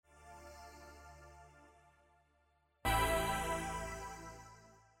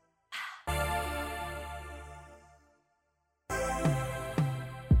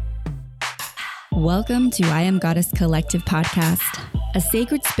Welcome to I Am Goddess Collective podcast, a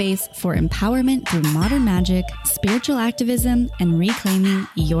sacred space for empowerment through modern magic, spiritual activism, and reclaiming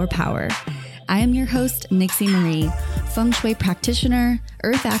your power. I am your host, Nixie Marie, feng shui practitioner,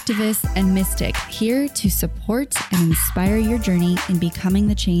 earth activist, and mystic, here to support and inspire your journey in becoming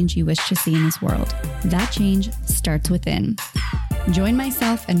the change you wish to see in this world. That change starts within. Join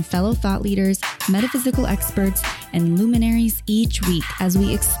myself and fellow thought leaders, metaphysical experts, and luminaries each week as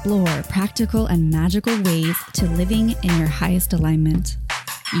we explore practical and magical ways to living in your highest alignment.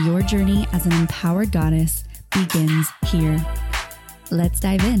 Your journey as an empowered goddess begins here. Let's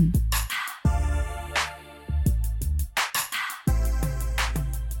dive in.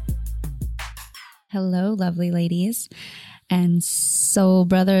 Hello, lovely ladies and soul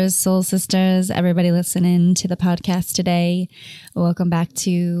brothers, soul sisters, everybody listening to the podcast today. Welcome back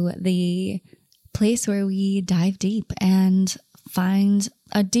to the place where we dive deep and find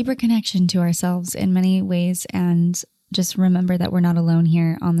a deeper connection to ourselves in many ways, and just remember that we're not alone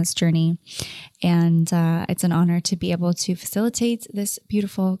here on this journey. And it's an honor to be able to facilitate this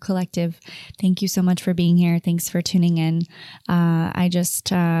beautiful collective. Thank you so much for being here. Thanks for tuning in. I just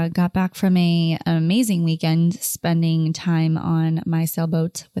got back from an amazing weekend, spending time on my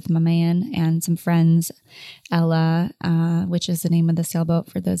sailboat with my man and some friends. Ella, which is the name of the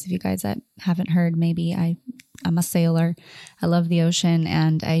sailboat for those of you guys that haven't heard. Maybe I'm a sailor. I love the ocean,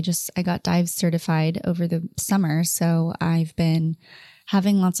 and I got dive certified over the summer. So I've been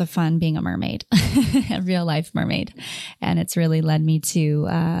having lots of fun being a mermaid, a real life mermaid. And it's really led me to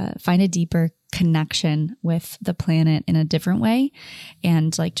find a deeper connection with the planet in a different way.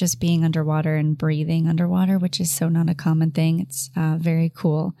 And like just being underwater and breathing underwater, which is so not a common thing. It's very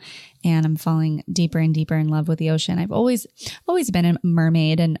cool. And I'm falling deeper and deeper in love with the ocean. I've always been a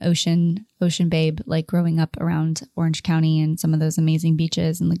mermaid and ocean babe, like growing up around Orange County and some of those amazing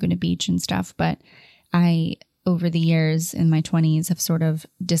beaches and Laguna Beach and stuff. But I, over the years in my 20s, have sort of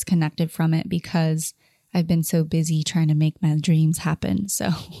disconnected from it because I've been so busy trying to make my dreams happen. So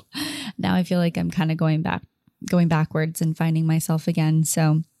now I feel like I'm kind of going backwards and finding myself again.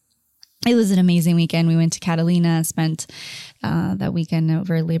 So it was an amazing weekend. We went to Catalina, spent that weekend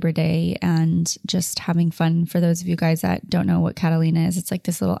over Labor Day, and just having fun. For those of you guys that don't know what Catalina is, it's like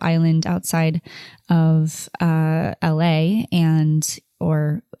this little island outside of LA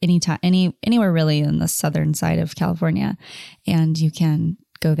or anywhere really in the southern side of California. And you can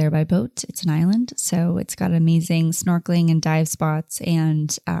go there by boat. It's an island, so it's got amazing snorkeling and dive spots,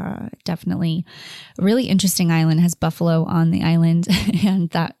 and definitely a really interesting island. It has buffalo on the island, and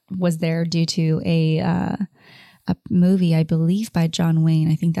that was there due to a movie, I believe, by John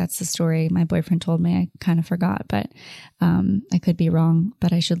Wayne. I think that's the story my boyfriend told me. I kind of forgot, but I could be wrong,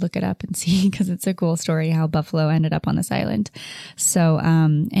 but I should look it up and see, because it's a cool story how buffalo ended up on this island. So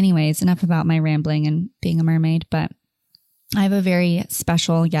anyways, enough about my rambling and being a mermaid, but I have a very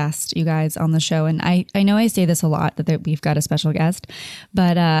special guest, you guys, on the show. And I know I say this a lot, that we've got a special guest,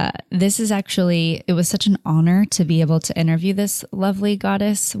 but this is actually, it was such an honor to be able to interview this lovely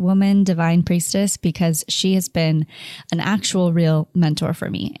goddess, woman, divine priestess, because she has been an actual real mentor for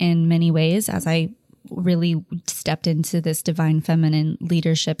me in many ways as I really stepped into this divine feminine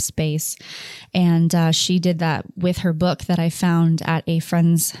leadership space. And she did that with her book that I found at a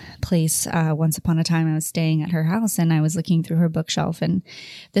friend's place. Once upon a time, I was staying at her house and I was looking through her bookshelf, and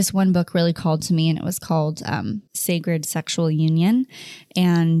this one book really called to me, and it was called Sacred Sexual Union.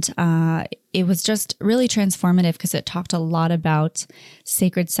 And it was just really transformative because it talked a lot about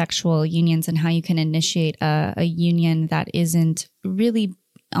sacred sexual unions and how you can initiate a union that isn't really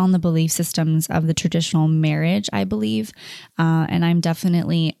on the belief systems of the traditional marriage, I believe. And I'm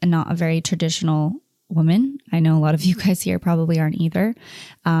definitely not a very traditional woman. I know a lot of you guys here probably aren't either.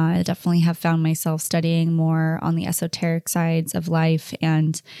 I definitely have found myself studying more on the esoteric sides of life,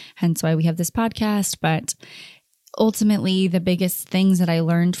 and hence why we have this podcast. But ultimately, the biggest things that I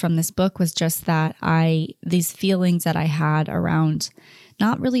learned from this book was just that these feelings that I had around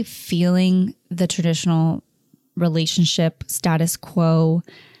not really feeling the traditional relationship status quo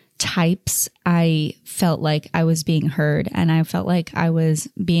types, I felt like I was being heard, and I felt like I was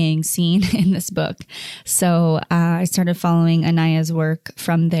being seen in this book. So I started following Anaya's work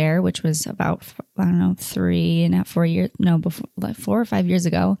from there, which was about, 4 or 5 years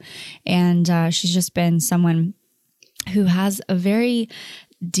ago. And she's just been someone who has a very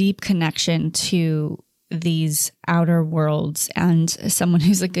deep connection to these outer worlds, and someone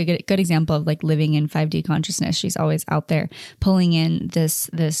who's like a good example of like living in 5D consciousness. She's always out there pulling in this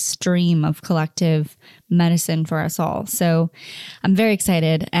stream of collective medicine for us all. So I'm very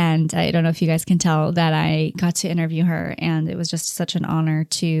excited, and I don't know if you guys can tell that I got to interview her, and it was just such an honor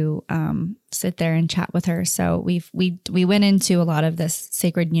to sit there and chat with her. So we went into a lot of this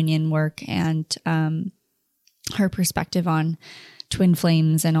sacred union work and her perspective on twin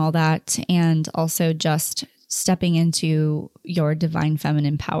flames and all that, and also just stepping into your divine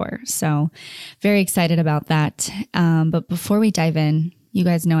feminine power. So very excited about that. But before we dive in, you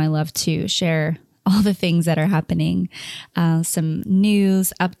guys know I love to share all the things that are happening, some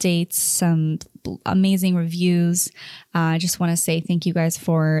news, updates, some amazing reviews. I just want to say thank you guys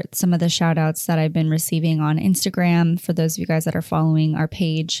for some of the shout outs that I've been receiving on Instagram. For those of you guys that are following our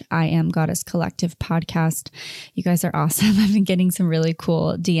page, I Am Goddess Collective podcast. You guys are awesome. I've been getting some really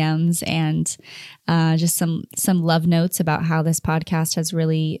cool DMs and just some love notes about how this podcast has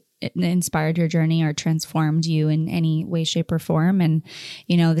really inspired your journey or transformed you in any way, shape, or form. And,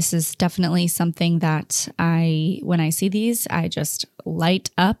 you know, this is definitely something that when I see these, I just light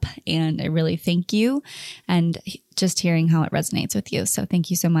up, and I really thank you. And just hearing how it resonates with you. So thank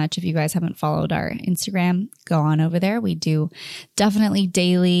you so much. If you guys haven't followed our Instagram, go on over there. We do definitely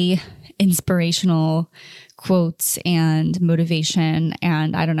daily inspirational quotes and motivation.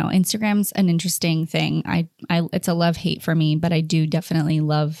 And I don't know, Instagram's an interesting thing. It's a love-hate for me, but I do definitely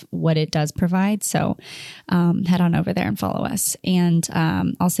love what it does provide. So head on over there and follow us. And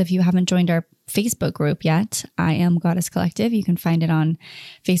also, if you haven't joined our Facebook group yet, I Am Goddess Collective, you can find it on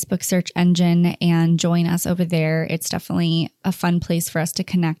Facebook search engine and join us over there. It's definitely a fun place for us to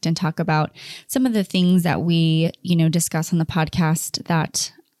connect and talk about some of the things that we, discuss on the podcast,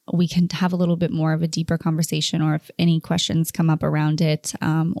 that we can have a little bit more of a deeper conversation, or if any questions come up around it,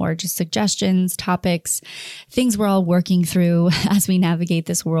 or just suggestions, topics, things we're all working through as we navigate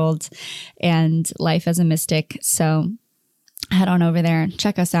this world and life as a mystic. So head on over there,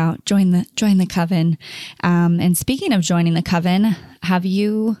 check us out, join the coven. And speaking of joining the coven, have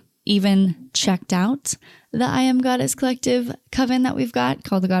you even checked out the I Am Goddess Collective coven that we've got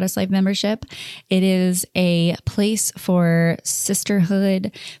called the Goddess Life Membership? It is a place for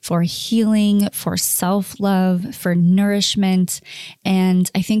sisterhood, for healing, for self-love, for nourishment. And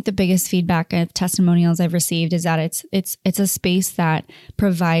I think the biggest feedback of testimonials I've received is that it's a space that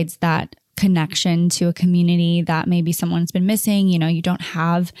provides that connection to a community that maybe someone's been missing. You don't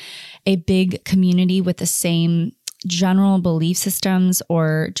have a big community with the same general belief systems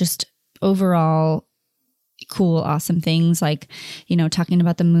or just overall cool, awesome things like, talking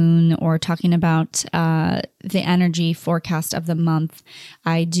about the moon or talking about the energy forecast of the month.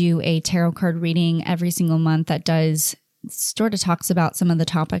 I do a tarot card reading every single month that sort of talks about some of the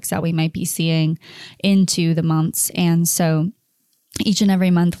topics that we might be seeing into the months. And so each and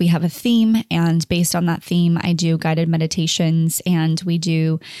every month we have a theme, and based on that theme, I do guided meditations, and we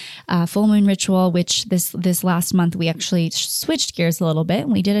do full moon ritual, which this last month we actually switched gears a little bit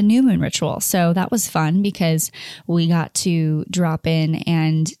and we did a new moon ritual. So that was fun because we got to drop in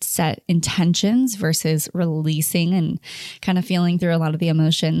and set intentions versus releasing and kind of feeling through a lot of the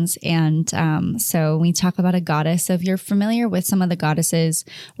emotions. And so we talk about a goddess. So if you're familiar with some of the goddesses,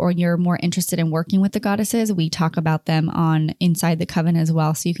 or you're more interested in working with the goddesses, we talk about them on Inside the Coven as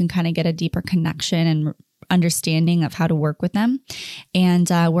well, so you can kind of get a deeper connection and understanding of how to work with them. And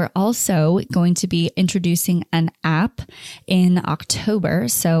we're also going to be introducing an app in October.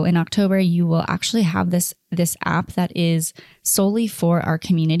 So in October, you will actually have this app that is solely for our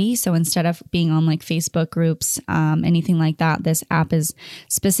community. So instead of being on like Facebook groups, anything like that, this app is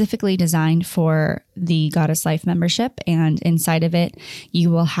specifically designed for the Goddess Life membership. And inside of it, you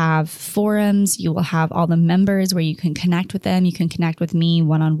will have forums, you will have all the members where you can connect with them. You can connect with me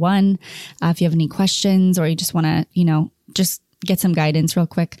one-on-one if you have any questions, or you just want to, just get some guidance real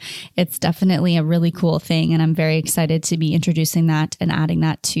quick. It's definitely a really cool thing. And I'm very excited to be introducing that and adding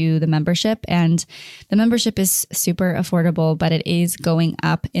that to the membership. And the membership is super affordable, but it is going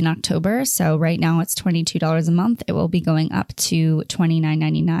up in October. So right now it's $22 a month. It will be going up to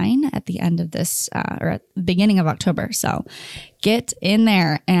 $29.99 at the end of this, or at the beginning of October. So get in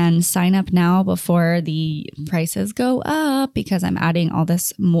there and sign up now before the prices go up, because I'm adding all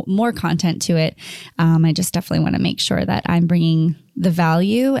this more content to it. I just definitely want to make sure that I'm bringing the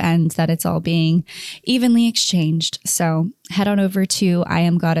value and that it's all being evenly exchanged. So head on over to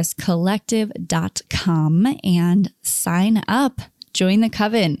IamGoddessCollective.com and sign up. join the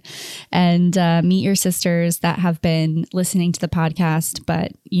coven and meet your sisters that have been listening to the podcast,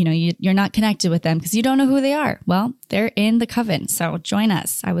 but you're not connected with them because you don't know who they are. Well, they're in the coven, so join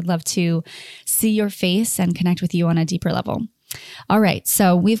us. I would love to see your face and connect with you on a deeper level. All right,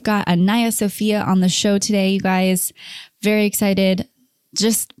 so we've got Anaya Sophia on the show today, you guys. Very excited.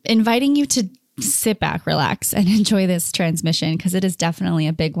 Just inviting you to sit back, relax, and enjoy this transmission because it is definitely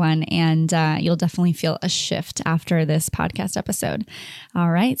a big one, and you'll definitely feel a shift after this podcast episode.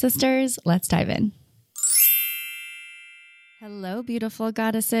 All right, sisters, let's dive in. Hello, beautiful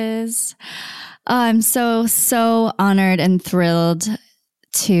goddesses. I'm so honored and thrilled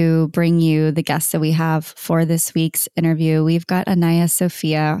to bring you the guests that we have for this week's interview. We've got Anaya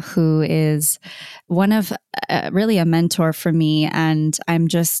Sophia, who is one of really a mentor for me, and I'm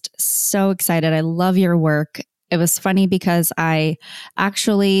just so excited. I love your work. It was funny because I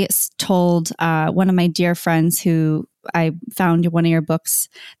actually told one of my dear friends who I found one of your books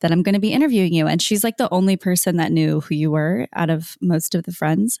that I'm going to be interviewing you. And she's like the only person that knew who you were out of most of the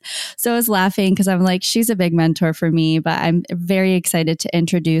friends. So I was laughing because I'm like, she's a big mentor for me, but I'm very excited to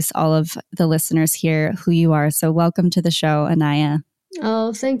introduce all of the listeners here who you are. So welcome to the show, Anaya.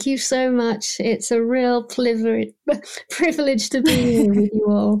 Oh, thank you so much. It's a real privilege to be here with you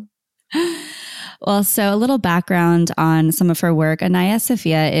all. Well, so a little background on some of her work. Anaya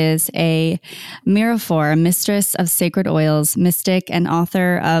Sophia is a Miraphor, mistress of sacred oils, mystic, and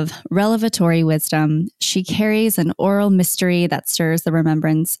author of Revelatory Wisdom. She carries an oral mystery that stirs the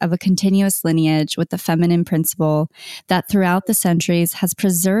remembrance of a continuous lineage with the feminine principle that throughout the centuries has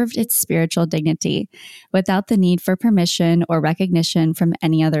preserved its spiritual dignity without the need for permission or recognition from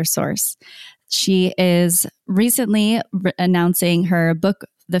any other source. She is recently announcing her book,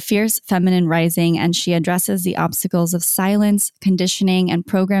 The Fierce Feminine Rising, and she addresses the obstacles of silence, conditioning, and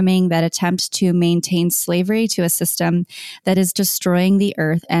programming that attempt to maintain slavery to a system that is destroying the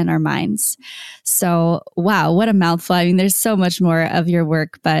earth and our minds. So, wow, what a mouthful. I mean, there's so much more of your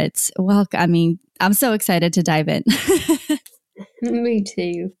work, but I'm so excited to dive in. Me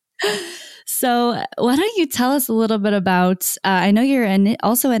too. So why don't you tell us a little bit about, I know you're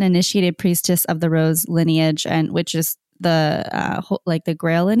also an initiated priestess of the Rose lineage, and which is the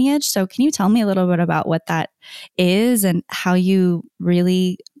Grail lineage. So can you tell me a little bit about what that is and how you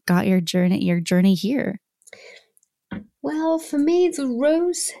really got your journey here? Well, for me, the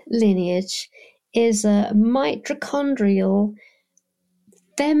Rose lineage is a mitochondrial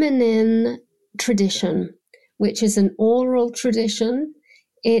feminine tradition, which is an oral tradition.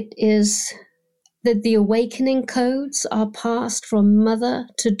 It is that the awakening codes are passed from mother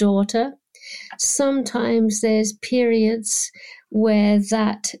to daughter. Sometimes there's periods where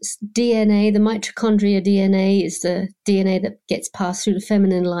that DNA, the mitochondria DNA, is the DNA that gets passed through the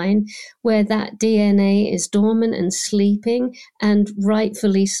feminine line, where that DNA is dormant and sleeping, and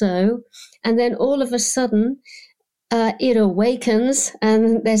rightfully so. And then all of a sudden, it awakens,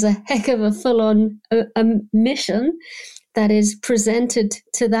 and there's a heck of a full-on mission that is presented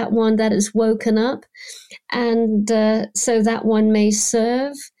to that one that has woken up. And so that one may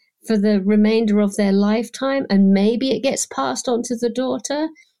serve for the remainder of their lifetime, and maybe it gets passed on to the daughter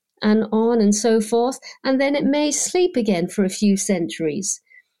and on and so forth, and then it may sleep again for a few centuries.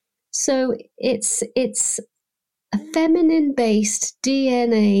 So it's a feminine-based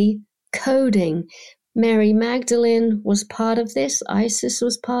DNA coding. Mary Magdalene was part of this, Isis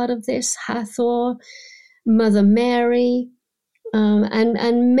was part of this, Hathor, Mother Mary,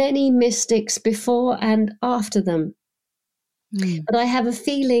 and many mystics before and after them. But I have a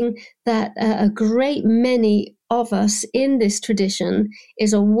feeling that a great many of us in this tradition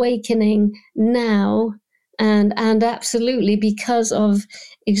is awakening now, and absolutely because of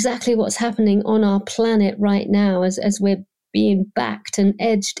exactly what's happening on our planet right now as we're being backed and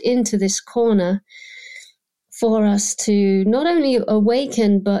edged into this corner, for us to not only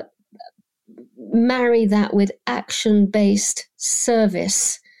awaken but marry that with action-based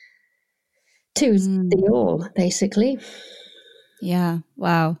service to the all, basically. Yeah.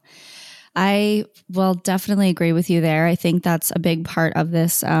 Wow. I will definitely agree with you there. I think that's a big part of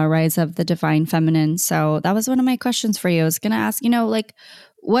this rise of the divine feminine. So that was one of my questions for you. I was going to ask,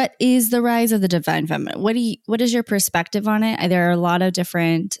 what is the rise of the divine feminine? What is your perspective on it? There are a lot of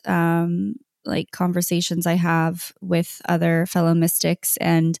different conversations I have with other fellow mystics,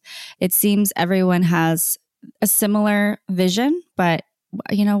 and it seems everyone has a similar vision, but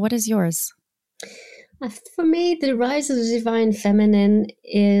what is yours? For me, the rise of the divine feminine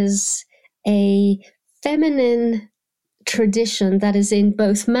is a feminine tradition that is in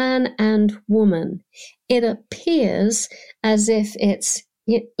both man and woman. It appears as if it's,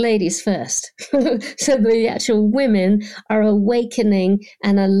 ladies first. So the actual women are awakening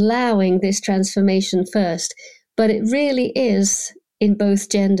and allowing this transformation first. But it really is in both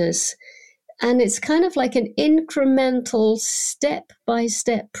genders. And it's kind of like an incremental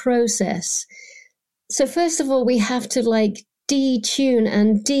step-by-step process. So first of all, we have to like detune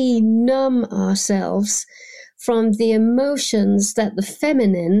and de-numb ourselves from the emotions that the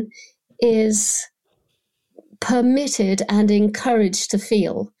feminine is permitted and encouraged to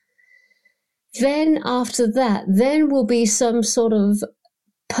feel. Then after that, then will be some sort of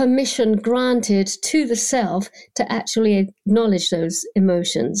permission granted to the self to actually acknowledge those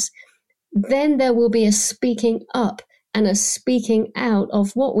emotions. Then there will be a speaking up and a speaking out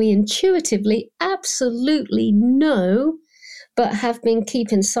of what we intuitively absolutely know, but have been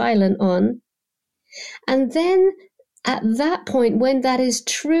keeping silent on. And then at that point, when that is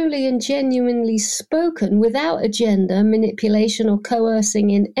truly and genuinely spoken without agenda, manipulation, or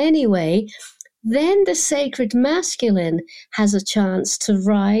coercing in any way, then the sacred masculine has a chance to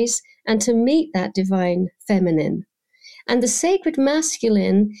rise and to meet that divine feminine. And the sacred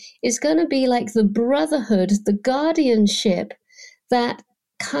masculine is going to be like the brotherhood, the guardianship that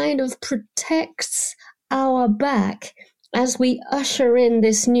kind of protects our back as we usher in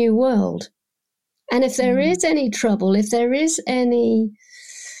this new world. And if there is any trouble, if there is any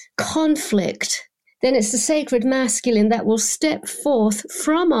conflict, then it's the sacred masculine that will step forth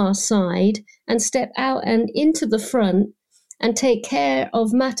from our side and step out and into the front and take care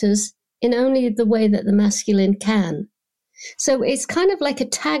of matters in only the way that the masculine can. So it's kind of like a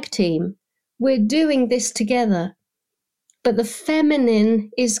tag team. We're doing this together, but the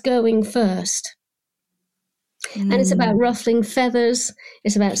feminine is going first. And it's about ruffling feathers.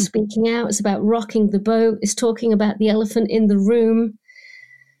 It's about speaking out. It's about rocking the boat. It's talking about the elephant in the room.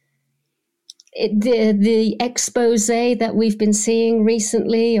 The expose that we've been seeing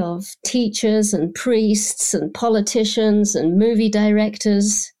recently of teachers and priests and politicians and movie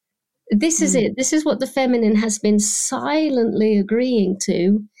directors. This is it. This is what the feminine has been silently agreeing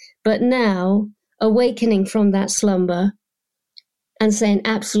to, but now awakening from that slumber and saying,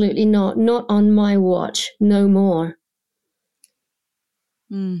 absolutely not on my watch, no more.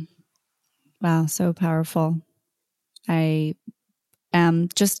 Wow, so powerful. I am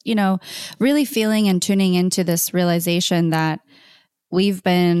just, really feeling and tuning into this realization that we've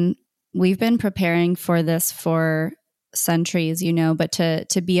been preparing for this for centuries, but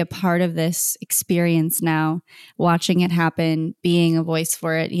to be a part of this experience now, watching it happen, being a voice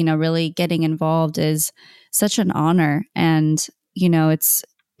for it, really getting involved is such an honor. And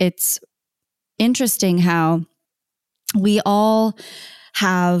it's interesting how we all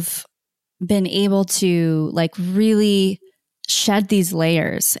have been able to like really shed these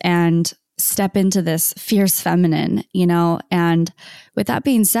layers and step into this fierce feminine, and with that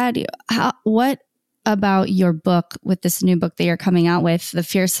being said, what about your book, with this new book that you're coming out with, The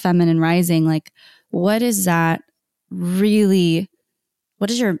Fierce Feminine Rising, like what is that really, what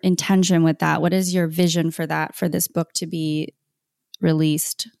is your intention with that? What is your vision for that, for this book to be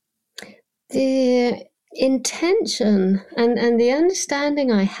released? The intention and the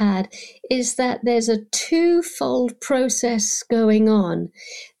understanding I had is that there's a twofold process going on.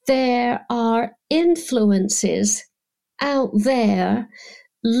 There are influences out there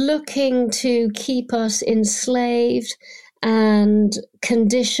looking to keep us enslaved and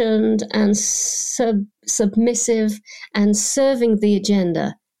conditioned and submissive and serving the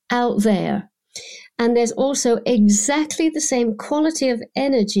agenda out there. And there's also exactly the same quality of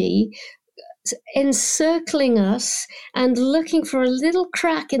energy encircling us and looking for a little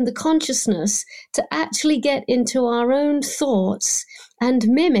crack in the consciousness to actually get into our own thoughts and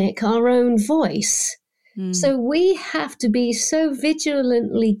mimic our own voice. So we have to be so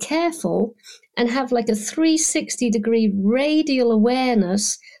vigilantly careful and have like a 360-degree radial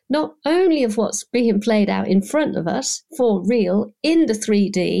awareness, not only of what's being played out in front of us for real in the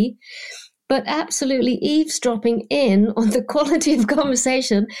 3D, but absolutely eavesdropping in on the quality of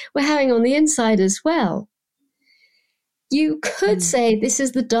conversation we're having on the inside as well. You could say this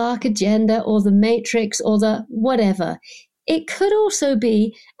is the dark agenda or the matrix or the whatever. It could also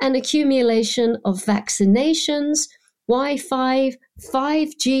be an accumulation of vaccinations, Wi-Fi,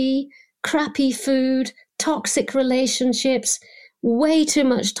 5G, crappy food, toxic relationships, way too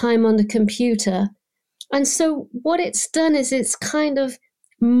much time on the computer. And so what it's done is it's kind of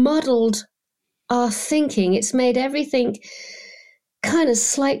muddled our thinking. It's made everything kind of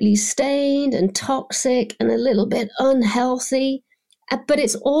slightly stained and toxic and a little bit unhealthy. But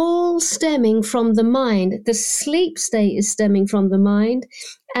it's all stemming from the mind. The sleep state is stemming from the mind,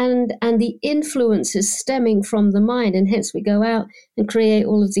 and the influence is stemming from the mind. And hence we go out and create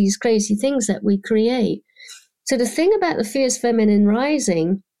all of these crazy things that we create. So the thing about the Fierce Feminine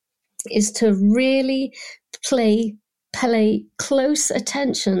Rising is to really pay close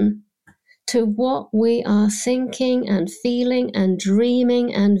attention to what we are thinking and feeling and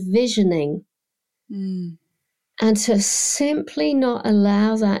dreaming and visioning. And to simply not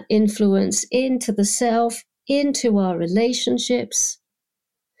allow that influence into the self, into our relationships.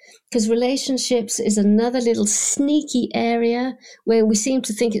 Because relationships is another little sneaky area where we seem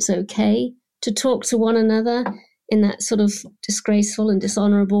to think it's okay to talk to one another in that sort of disgraceful and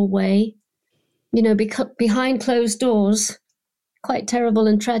dishonorable way. You know, behind closed doors, quite terrible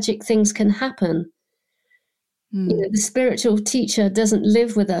and tragic things can happen. You know, the spiritual teacher doesn't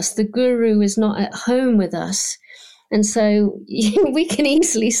live with us. The guru is not at home with us. And so we can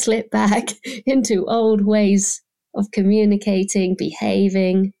easily slip back into old ways of communicating,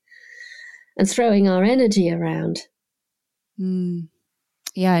 behaving, and throwing our energy around.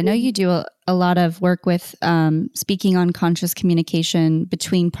 Yeah, I know you do a lot of work with speaking on conscious communication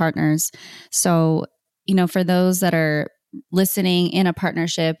between partners. So, you know, for those that are listening in a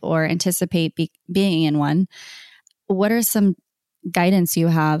partnership or anticipate being in one, what are some guidance you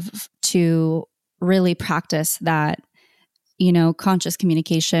have to really practice that, you know, conscious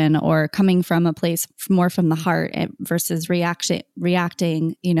communication, or coming from a place more from the heart versus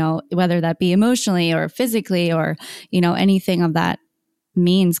reacting, you know, whether that be emotionally or physically or, you know, anything of that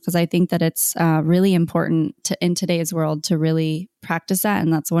means? Because I think that it's really important in today's world to really practice that.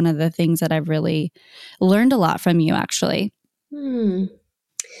 And that's one of the things that I've really learned a lot from you, actually.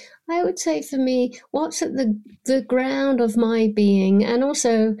 I would say for me, what's at the ground of my being, and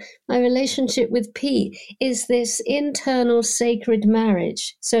also my relationship with Pete, is this internal sacred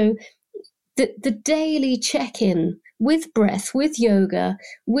marriage. So the daily check-in with breath, with yoga,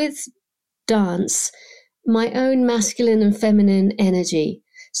 with dance, my own masculine and feminine energy.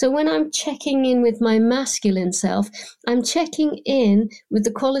 So when I'm checking in with my masculine self, I'm checking in with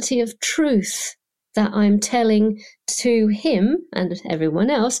the quality of truth that I'm telling to him and everyone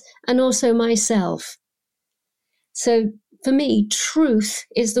else, and also myself. So for me, truth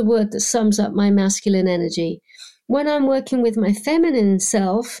is the word that sums up my masculine energy. When I'm working with my feminine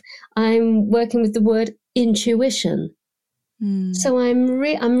self, I'm working with the word intuition. So I'm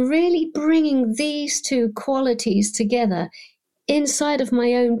really bringing these two qualities together inside of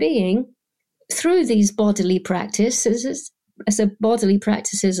my own being through these bodily practices. So bodily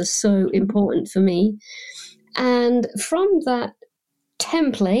practices are so important for me. And from that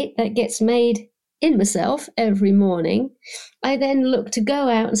template that gets made in myself every morning, I then look to go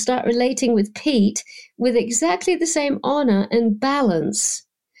out and start relating with Pete with exactly the same honor and balance.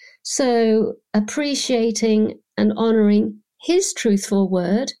 So appreciating and honoring his truthful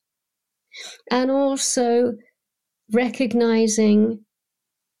word, and also recognizing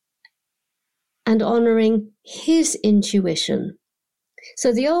and honoring his intuition.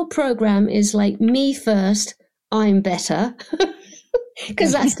 So the old program is like me first, I'm better,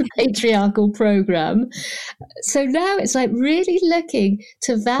 because that's the patriarchal program. So now it's like really looking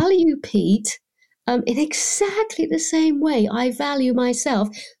to value Pete in exactly the same way I value myself,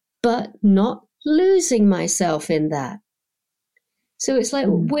 but not losing myself in that. So it's like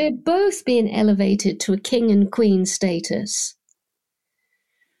we're both being elevated to a king and queen status.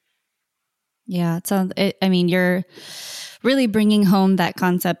 Yeah, I mean, you're really bringing home that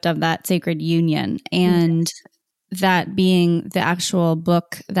concept of that sacred union, and that being the actual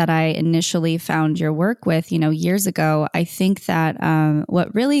book that I initially found your work with, you know, years ago. I think that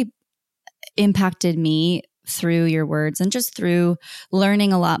what really impacted me through your words and just through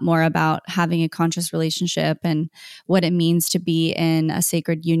learning a lot more about having a conscious relationship and what it means to be in a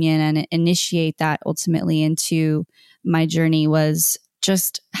sacred union and initiate that ultimately into my journey was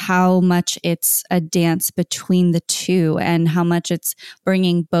just how much it's a dance between the two, and how much it's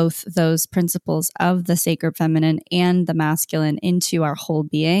bringing both those principles of the sacred feminine and the masculine into our whole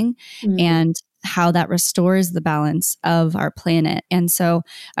being, and how that restores the balance of our planet. And so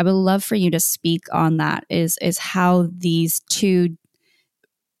I would love for you to speak on that, is how these two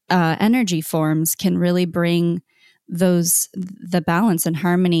energy forms can really bring the balance and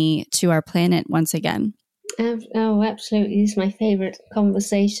harmony to our planet once again. Oh, absolutely. This is my favorite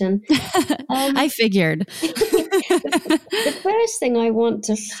conversation. I figured. The first thing I want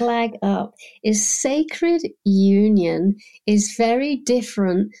to flag up is sacred union is very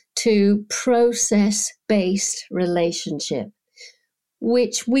different to process-based relationship,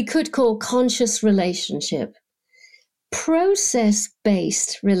 which we could call conscious relationship.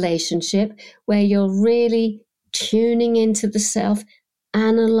 process-based relationship where you're really tuning into the self,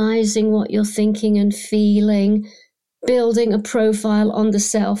 analyzing what you're thinking and feeling, building a profile on the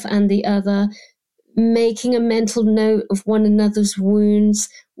self and the other, making a mental note of one another's wounds,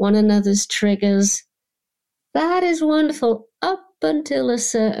 one another's triggers. That is wonderful up until a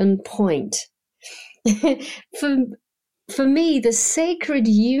certain point. For me, the sacred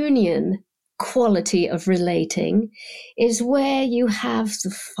union quality of relating is where you have the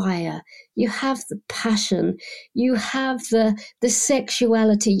fire, you have the passion, you have the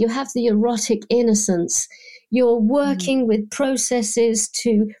sexuality, you have the erotic innocence. You're working with processes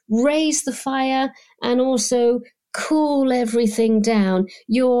to raise the fire and also cool everything down.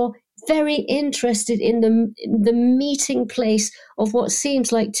 You're very interested in the meeting place of what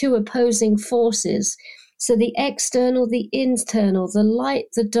seems like two opposing forces. So the external, the internal, the light,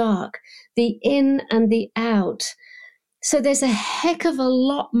 the dark, the in and the out. So there's a heck of a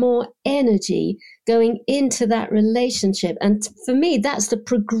lot more energy going into that relationship. And for me, that's the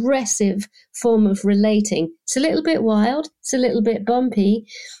progressive form of relating. It's a little bit wild, it's a little bit bumpy,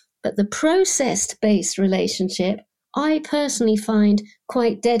 but the process-based relationship, I personally find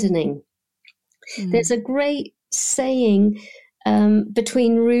quite deadening. There's a great saying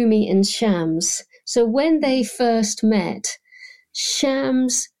between Rumi and Shams. So when they first met,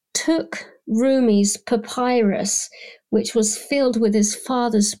 Shams took Rumi's papyrus, which was filled with his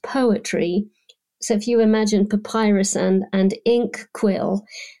father's poetry. So if you imagine papyrus and ink quill,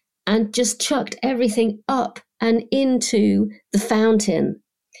 and just chucked everything up and into the fountain.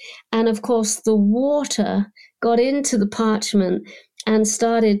 And of course, the water got into the parchment and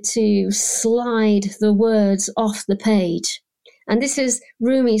started to slide the words off the page. And this is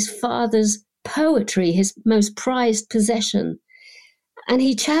Rumi's father's poetry, his most prized possession. And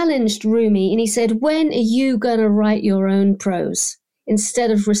he challenged Rumi and he said, when are you going to write your own prose instead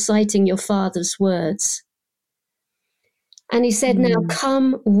of reciting your father's words? And he said, now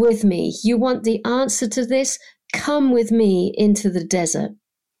come with me. You want the answer to this? Come with me into the desert.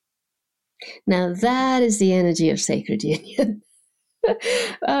 Now that is the energy of sacred union.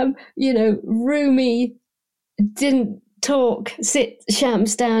 Rumi didn't sit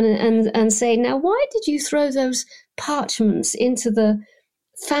Shams down and say, now why did you throw those parchments into the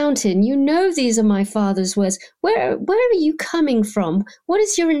fountain? You know these are my father's words. Where are you coming from? What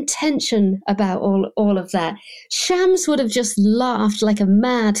is your intention about all of that? Shams would have just laughed like a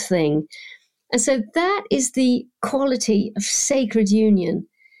mad thing. And so that is the quality of sacred union.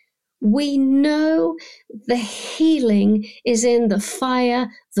 We know the healing is in the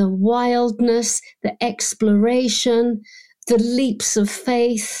fire, the wildness, the exploration, the leaps of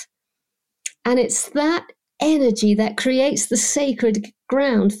faith. And it's that energy that creates the sacred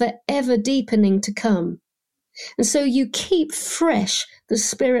ground for ever deepening to come. And so you keep fresh the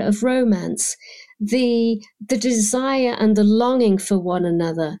spirit of romance, the desire and the longing for one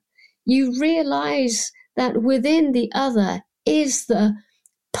another. You realize that within the other is the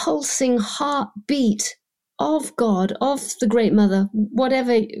pulsing heartbeat of God, of the Great Mother,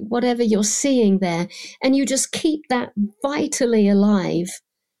 whatever you're seeing there, and you just keep that vitally alive.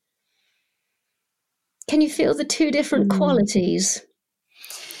 Can you feel the two different qualities?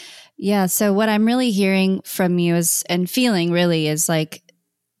 Yeah. So what I'm really hearing from you is, and feeling really, is like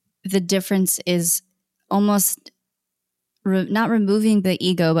the difference is almost not removing the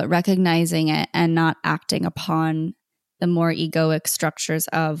ego, but recognizing it and not acting upon the more egoic structures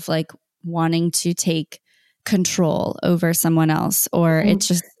of like wanting to take control over someone else, or it's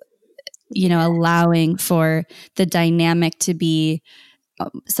just, allowing for the dynamic to be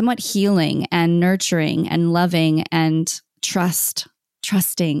somewhat healing and nurturing and loving and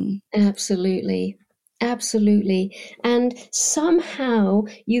trusting. Absolutely. Absolutely. And somehow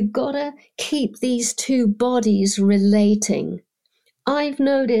you gotta keep these two bodies relating. I've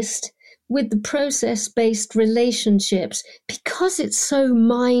noticed with the process-based relationships, because it's so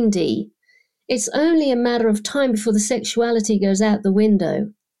mindy, it's only a matter of time before the sexuality goes out the window.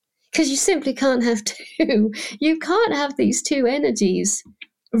 Because you simply can't have two. You can't have these two energies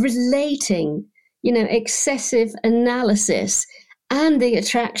relating, excessive analysis and the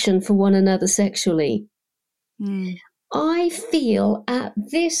attraction for one another sexually. I feel at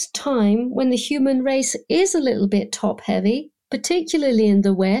this time when the human race is a little bit top heavy, particularly in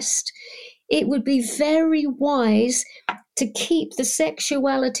the West, it would be very wise to keep the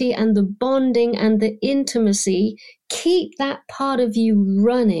sexuality and the bonding and the intimacy, keep that part of you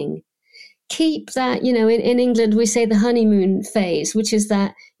running. Keep that, in England we say the honeymoon phase, which is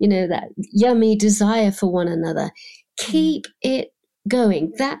that, that yummy desire for one another. Keep it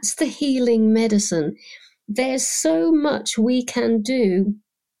going. That's the healing medicine. there's so much we can do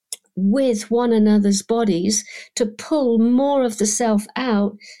with one another's bodies to pull more of the self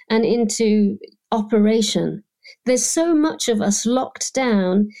out and into operation. There's so much of us locked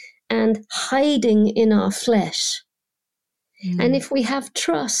down and hiding in our flesh. And if we have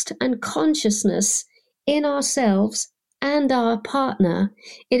trust and consciousness in ourselves and our partner,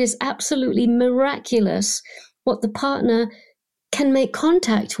 it is absolutely miraculous what the partner can make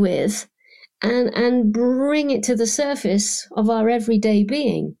contact with and bring it to the surface of our everyday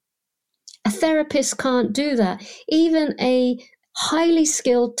being. A therapist can't do that. Even a highly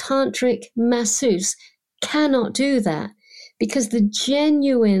skilled tantric masseuse cannot do that, because the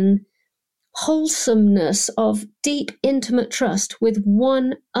genuine wholesomeness of deep, intimate trust with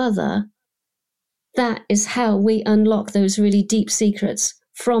one other, that is how we unlock those really deep secrets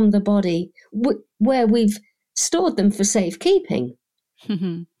from the body, where we've stored them for safekeeping.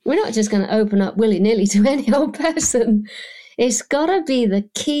 We're not just going to open up willy-nilly to any old person. It's got to be the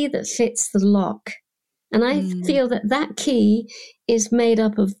key that fits the lock. And I feel that that key is made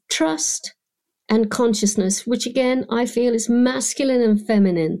up of trust and consciousness, which again, I feel is masculine and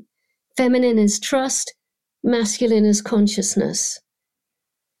feminine. Feminine is trust, masculine is consciousness.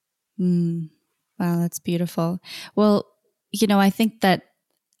 Wow, that's beautiful. Well, I think that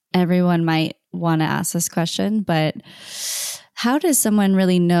everyone might want to ask this question, but how does someone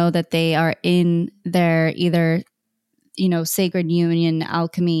really know that they are in their either, sacred union,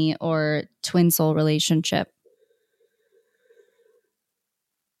 alchemy, or twin soul relationship?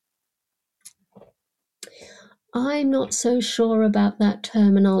 I'm not so sure about that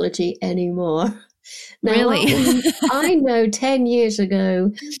terminology anymore. Now, Really? I know 10 years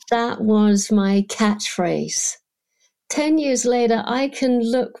ago, that was my catchphrase. 10 years later, I can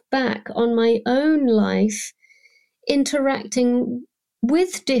look back on my own life interacting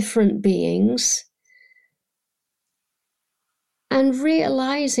with different beings and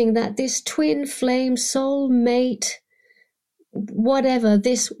realizing that this twin flame, soulmate, whatever,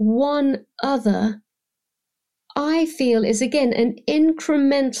 this one other, I feel is again an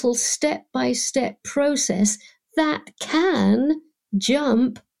incremental step-by-step process that can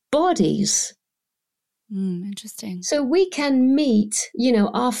jump bodies. Interesting. So we can meet,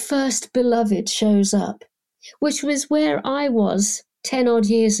 our first beloved shows up, which was where I was 10 odd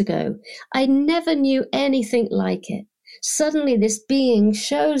years ago. I never knew anything like it. Suddenly this being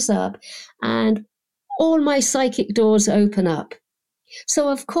shows up and all my psychic doors open up. So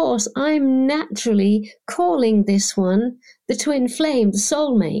of course I'm naturally calling this one the twin flame, the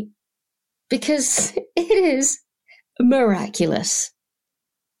soulmate, because it is miraculous.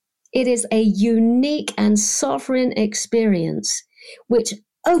 It is a unique and sovereign experience which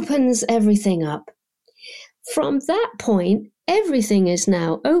opens everything up. From that point, everything is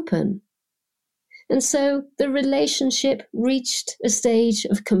now open. And so the relationship reached a stage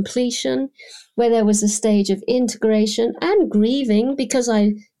of completion where there was a stage of integration and grieving, because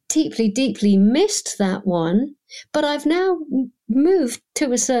I deeply, deeply missed that one, but I've now moved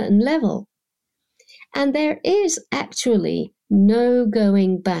to a certain level. And there is actually no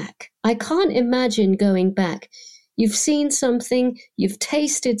going back. I can't imagine going back. You've seen something, you've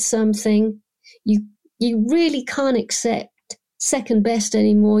tasted something, you really can't accept second best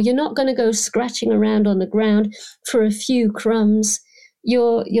anymore. You're not going to go scratching around on the ground for a few crumbs.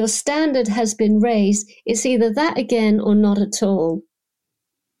 Your standard has been raised. It's either that again or not at all.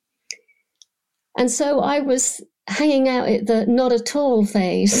 And so I was hanging out at the not at all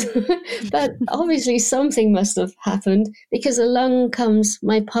phase. But obviously something must have happened, because along comes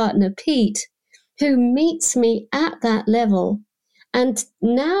my partner, Pete, who meets me at that level. And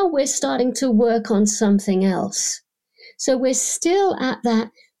now we're starting to work on something else. So we're still at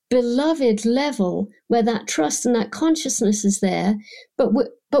that beloved level where that trust and that consciousness is there, but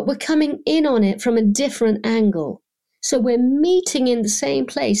we're coming in on it from a different angle. So we're meeting in the same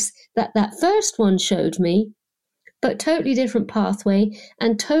place that first one showed me, but totally different pathway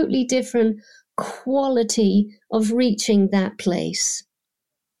and totally different quality of reaching that place.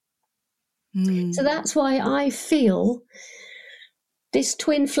 So that's why I feel this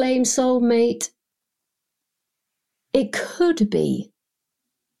twin flame soulmate, it could be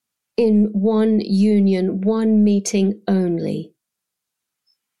in one union, one meeting only.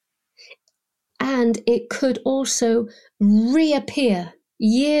 And it could also reappear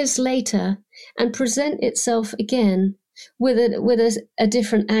years later and present itself again with a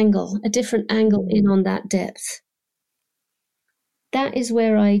different angle in on that depth. That is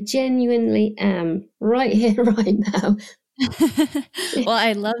where I genuinely am right here, right now. Well,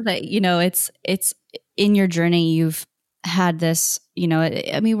 I love that, it's in your journey, you've had this,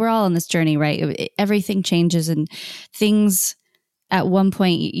 I mean, we're all on this journey, right? Everything changes, and things at one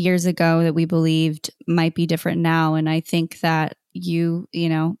point years ago that we believed might be different now. And I think that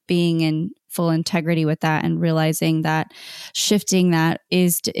being in full integrity with that and realizing that shifting that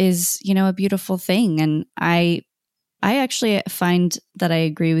is a beautiful thing. And I actually find that I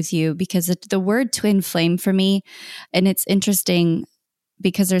agree with you, because the word twin flame for me, and it's interesting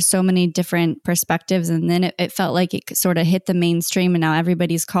because there's so many different perspectives, and then it felt like it sort of hit the mainstream, and now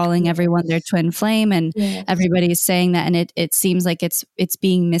everybody's calling everyone their twin flame, and everybody's saying that, and it seems like it's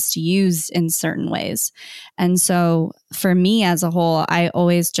being misused in certain ways. And so for me as a whole, I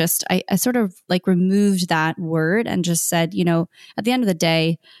always I sort of like removed that word and just said, at the end of the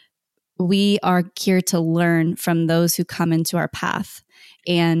day, we are here to learn from those who come into our path.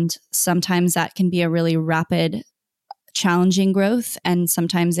 And sometimes that can be a really rapid, challenging growth. And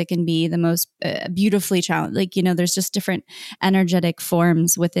sometimes it can be the most beautifully challenging. Like, there's just different energetic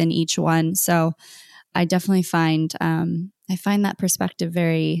forms within each one. So I definitely find that perspective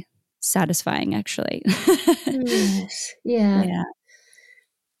very satisfying, actually. Yes. Yeah.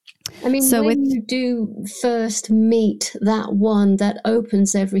 I mean, so when you do first meet that one that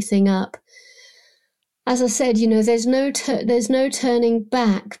opens everything up, as I said, there's no turning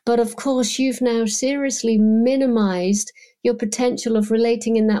back. But of course, you've now seriously minimized your potential of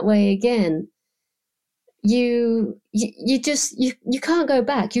relating in that way again. You can't go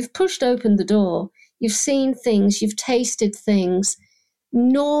back. You've pushed open the door. You've seen things. You've tasted things.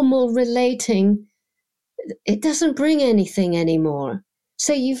 Normal relating, it doesn't bring anything anymore.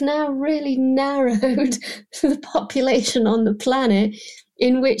 So you've now really narrowed the population on the planet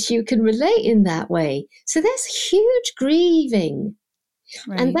in which you can relate in that way. So there's huge grieving.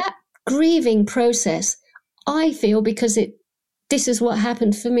 Right. And that grieving process, I feel, because this is what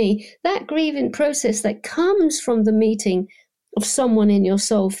happened for me, that grieving process that comes from the meeting of someone in your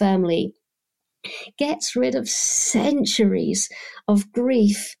soul family gets rid of centuries of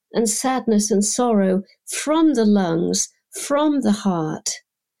grief and sadness and sorrow from the lungs, from the heart.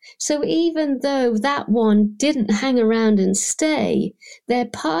 So even though that one didn't hang around and stay, their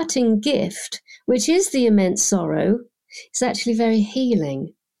parting gift, which is the immense sorrow, is actually very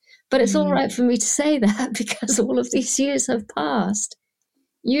healing. But it's all right for me to say that because all of these years have passed.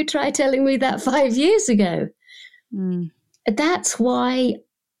 You try telling me that 5 years ago. That's why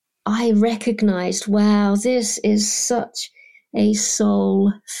I recognized, wow, this is such a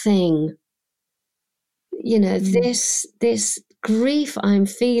soul thing. This grief I'm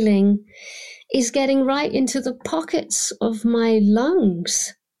feeling is getting right into the pockets of my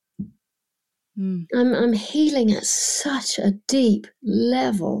lungs. I'm healing at such a deep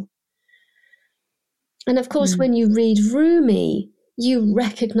level. And of course, when you read Rumi, you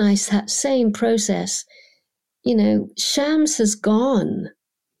recognize that same process. Shams has gone,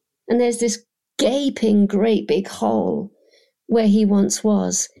 and there's this gaping, great big hole where he once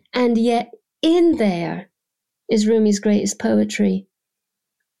was. And yet in there is Rumi's greatest poetry.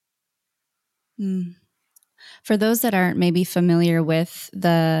 For those that aren't maybe familiar with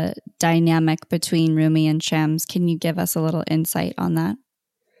the dynamic between Rumi and Shams, can you give us a little insight on that?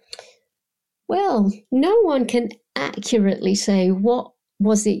 Well, no one can accurately say what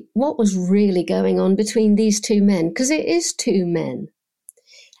was really going on between these two men, because it is two men.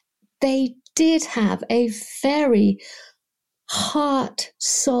 They did have a very heart,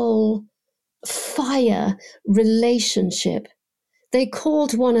 soul, fire relationship. They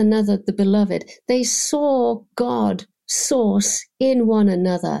called one another the beloved. They saw God, source, in one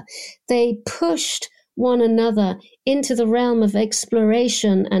another. They pushed one another into the realm of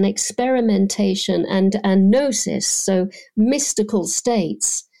exploration and experimentation and gnosis, so mystical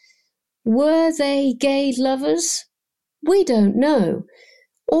states. Were they gay lovers? We don't know.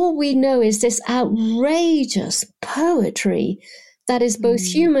 All we know is this outrageous poetry that is both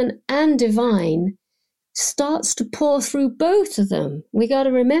human and divine starts to pour through both of them. We got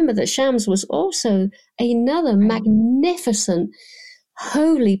to remember that Shams was also another magnificent,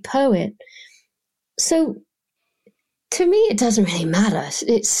 holy poet. So to me, it doesn't really matter.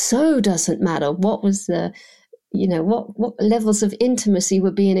 It so doesn't matter what was the, what levels of intimacy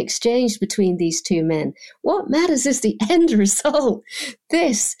were being exchanged between these two men. What matters is the end result.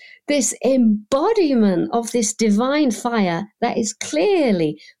 This embodiment of this divine fire that is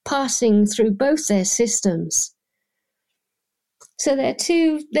clearly passing through both their systems. So they're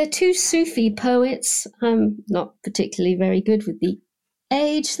two Sufi poets. I'm not particularly very good with the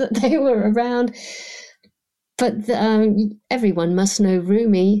age that they were around, but everyone must know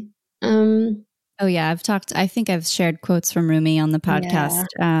Rumi. Oh yeah, I think I've shared quotes from Rumi on the podcast.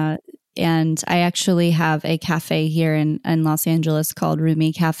 Yeah. And I actually have a cafe here in Los Angeles called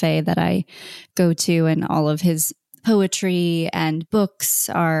Rumi Cafe that I go to, and all of his poetry and books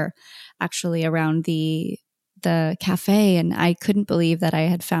are actually around the cafe. And I couldn't believe that I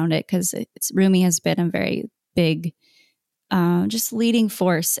had found it, because Rumi has been a very big just leading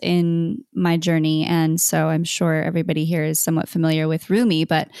force in my journey. And so I'm sure everybody here is somewhat familiar with Rumi,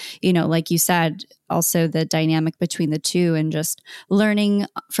 but, like you said, also the dynamic between the two, and just learning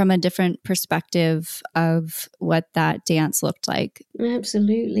from a different perspective of what that dance looked like.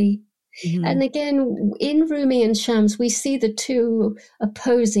 Absolutely. Mm-hmm. And again, in Rumi and Shams, we see the two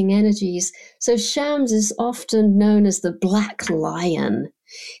opposing energies. So Shams is often known as the black lion.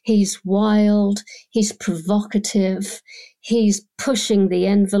 He's wild, he's provocative, he's pushing the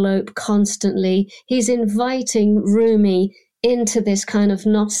envelope constantly. He's inviting Rumi into this kind of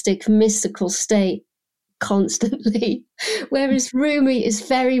Gnostic, mystical state constantly. Whereas Rumi is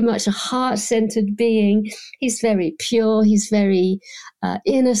very much a heart-centered being. He's very pure, he's very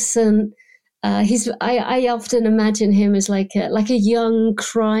innocent. I often imagine him as like a young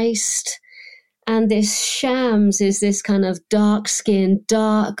Christ. And this Shams is this kind of dark-skinned,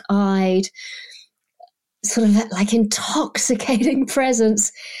 dark-eyed, sort of like intoxicating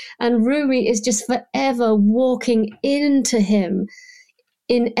presence. And Rumi is just forever walking into him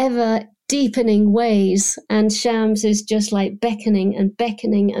in ever deepening ways. And Shams is just like beckoning and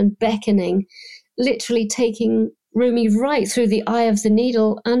beckoning and beckoning, literally taking Rumi right through the eye of the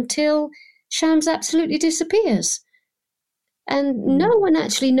needle until Shams absolutely disappears. And no one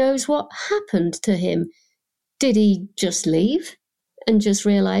actually knows what happened to him. Did he just leave and just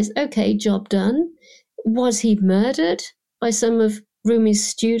realize, okay, job done? Was he murdered by some of Rumi's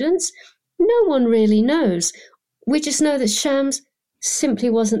students? No one really knows. We just know that Shams simply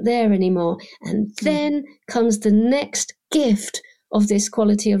wasn't there anymore. And then comes the next gift of this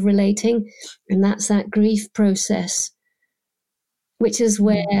quality of relating, and that's that grief process, which is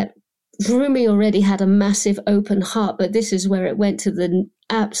where Rumi already had a massive open heart, but this is where it went to the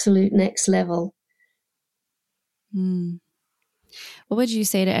absolute next level. What would you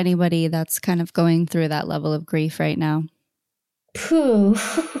say to anybody that's kind of going through that level of grief right now?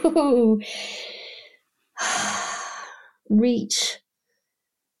 Reach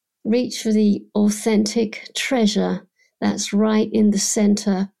for the authentic treasure that's right in the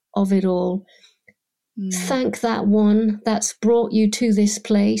center of it all. Thank that one that's brought you to this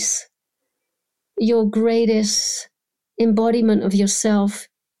place. Your greatest embodiment of yourself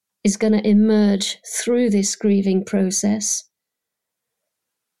is going to emerge through this grieving process.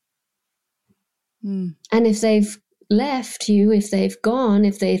 And if they've left you, if they've gone,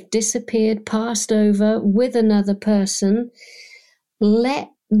 if they've disappeared, passed over with another person, let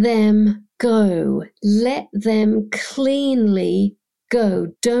them go. Let them cleanly go.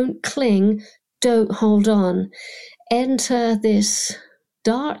 Don't cling. Don't hold on. Enter this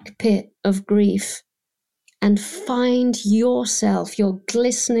dark pit of grief and find yourself, your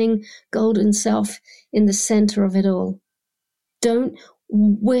glistening golden self in the center of it all. Don't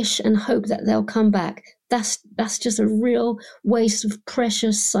wish and hope that they'll come back. That's just a real waste of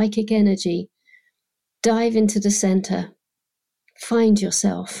precious psychic energy. Dive into the center. Find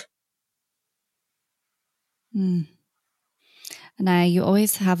yourself. And you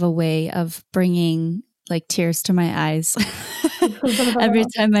always have a way of bringing like tears to my eyes. Every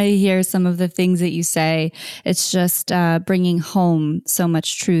time I hear some of the things that you say, it's just bringing home so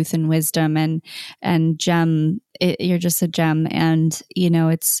much truth and wisdom and gem. You're just a gem. And,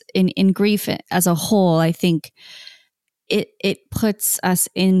 it's in grief as a whole, I think it puts us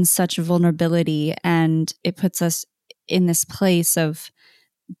in such vulnerability, and it puts us in this place of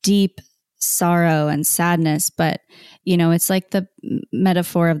deep sorrow and sadness. But, it's like the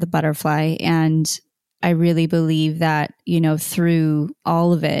metaphor of the butterfly. And I really believe that, through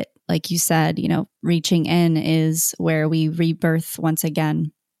all of it, like you said, reaching in is where we rebirth once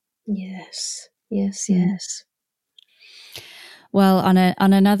again. Yes. Well, on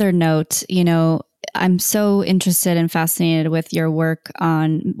another note, I'm so interested and fascinated with your work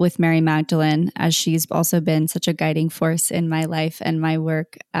with Mary Magdalene, as she's also been such a guiding force in my life and my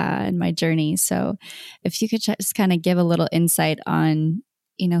work and my journey. So if you could just kind of give a little insight on,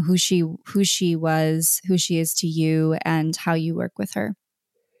 who she was, who she is to you, and how you work with her.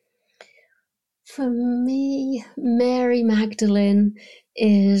 For me, Mary Magdalene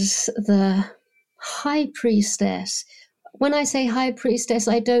is the high priestess. When I say high priestess,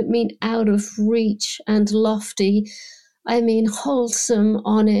 I don't mean out of reach and lofty. I mean wholesome,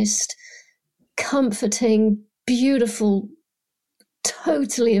 honest, comforting, beautiful,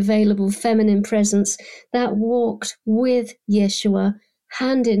 totally available feminine presence that walked with Yeshua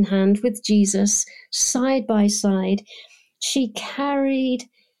hand in hand with Jesus, side by side. She carried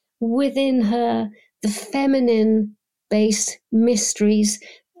within her the feminine-based mysteries,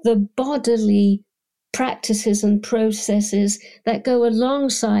 the bodily practices and processes that go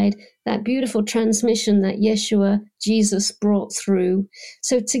alongside that beautiful transmission that Yeshua, Jesus, brought through.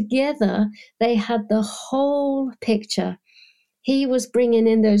 So together, they had the whole picture. He was bringing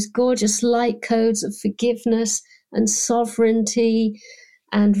in those gorgeous light codes of forgiveness and sovereignty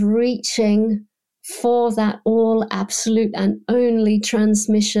and reaching for that all absolute and only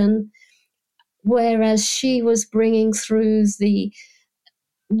transmission, whereas she was bringing through the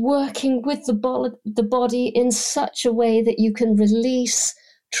working with the body in such a way that you can release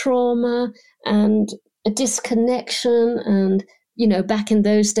trauma and a disconnection. And, you know, back in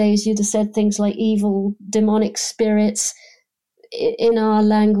those days, you'd have said things like evil, demonic spirits. In our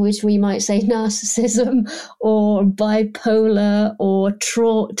language, we might say narcissism or bipolar or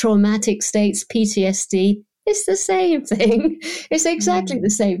traumatic states, PTSD. It's the same thing. It's exactly the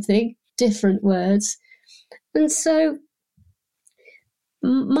same thing, different words. And so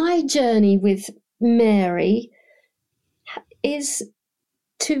my journey with Mary is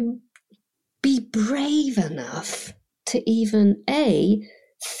to be brave enough to even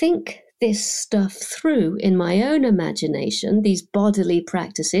think this stuff through in my own imagination, these bodily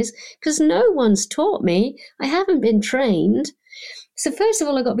practices, because no one's taught me. I haven't been trained. So first of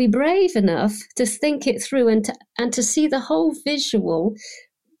all, I've got to be brave enough to think it through and to see the whole visual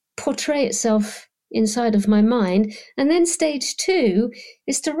portray itself inside of my mind. And then stage 2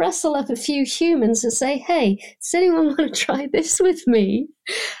 is to rustle up a few humans and say, hey, does anyone want to try this with me?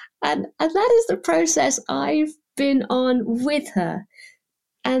 And that is the process I've been on with her.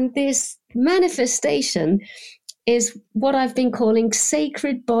 And this manifestation is what I've been calling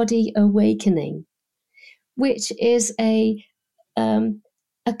Sacred Body Awakening, which is a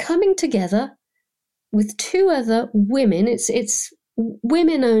coming together with 2 other women. It's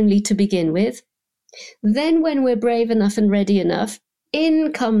women only to begin with. Then when we're brave enough and ready enough,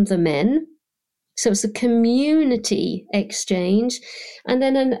 in come the men. So it's a community exchange. And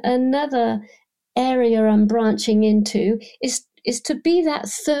then another area I'm branching into is to be that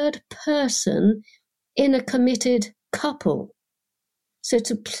third person in a committed couple. So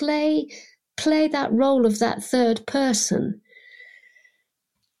to play that role of that third person.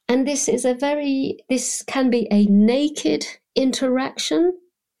 And this can be a naked interaction,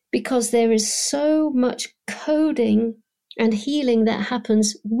 because there is so much coding and healing that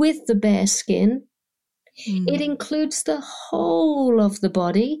happens with the bare skin. It includes the whole of the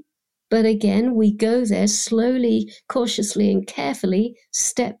body. But again, we go there slowly, cautiously, and carefully,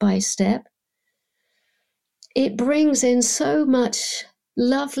 step by step. It brings in so much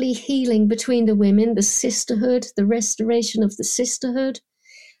lovely healing between the women, the sisterhood, the restoration of the sisterhood.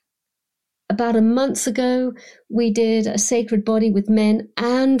 About a month ago, we did a sacred body with men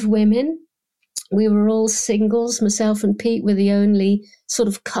and women. We were all singles. Myself and Pete were the only sort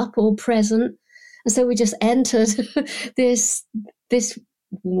of couple present. And so we just entered this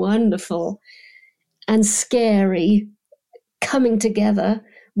wonderful and scary coming together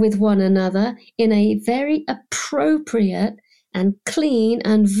with one another in a very appropriate and clean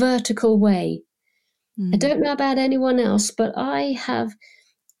and vertical way. I don't know about anyone else, but I have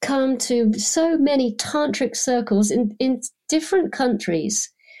come to so many tantric circles in different countries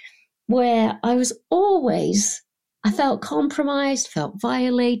where I felt compromised, felt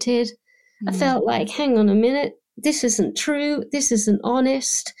violated. I felt like, hang on a minute, this isn't true, this isn't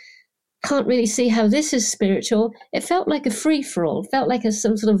honest, can't really see how this is spiritual. It felt like a free-for-all, felt like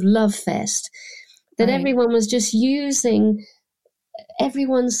some sort of love fest, that everyone was just using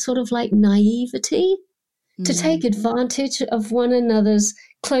everyone's sort of like naivety to take advantage of one another's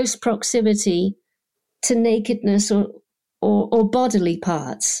close proximity to nakedness or bodily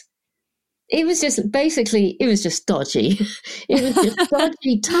parts. It was just dodgy. It was just dodgy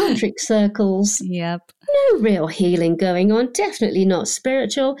tantric circles. Yep. No real healing going on. Definitely not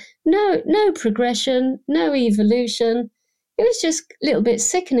spiritual. No progression. No evolution. It was just a little bit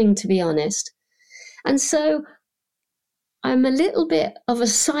sickening, to be honest. And so I'm a little bit of a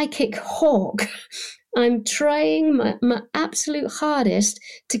psychic hawk. I'm trying my absolute hardest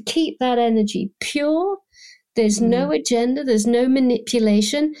to keep that energy pure. There's no agenda. There's no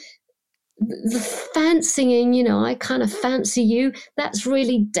manipulation. The fancying, I kind of fancy you, that's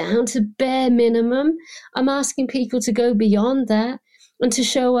really down to bare minimum. I'm asking people to go beyond that and to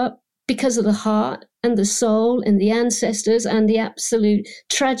show up because of the heart and the soul and the ancestors and the absolute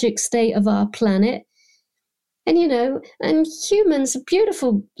tragic state of our planet. And, and humans are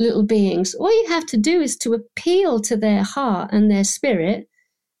beautiful little beings. All you have to do is to appeal to their heart and their spirit,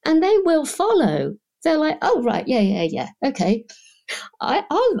 and they will follow. They're like, oh, right, yeah. Okay,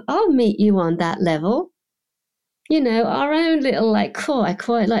 I'll meet you on that level. Our own little I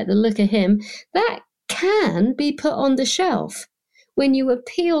quite like the look of him. That can be put on the shelf when you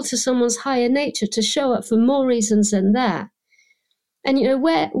appeal to someone's higher nature to show up for more reasons than that. And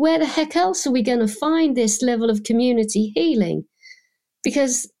where the heck else are we going to find this level of community healing?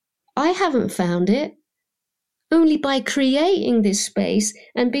 Because I haven't found it. Only by creating this space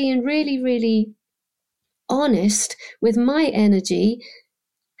and being really, really honest with my energy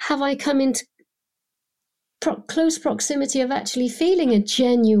have I come into close proximity of actually feeling a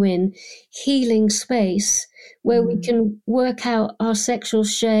genuine healing space where we can work out our sexual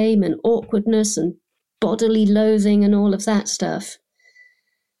shame and awkwardness and bodily loathing and all of that stuff.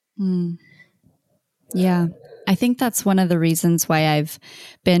 Yeah. I think that's one of the reasons why I've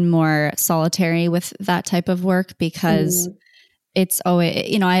been more solitary with that type of work, because it's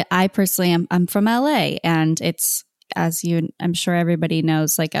always, I personally I'm from LA, and it's, I'm sure everybody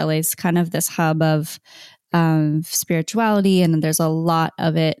knows, like LA is kind of this hub of spirituality, and there's a lot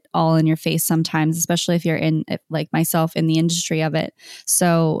of it all in your face sometimes, especially if you're like myself, in the industry of it.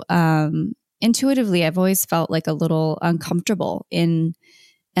 So intuitively, I've always felt like a little uncomfortable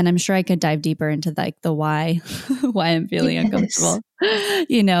and I'm sure I could dive deeper into like the why I'm feeling uncomfortable,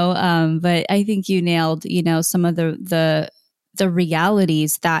 but I think you nailed, some of the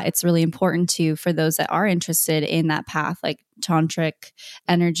realities that it's really important for those that are interested in that path, like tantric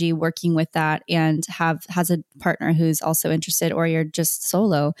energy, working with that, and has a partner who's also interested, or you're just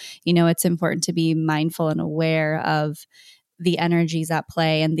solo. It's important to be mindful and aware of the energies at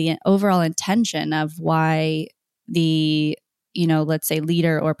play and the overall intention of why the let's say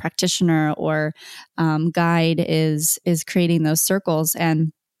leader or practitioner or guide is creating those circles.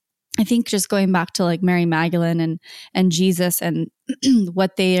 And I think just going back to like Mary Magdalene and Jesus and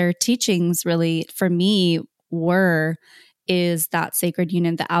what their teachings really for me is that sacred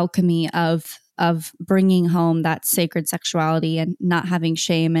union, the alchemy of bringing home that sacred sexuality and not having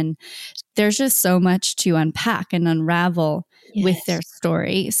shame. And there's just so much to unpack and unravel with their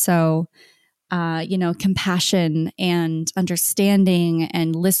story. So compassion and understanding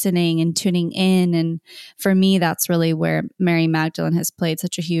and listening and tuning in. And for me, that's really where Mary Magdalene has played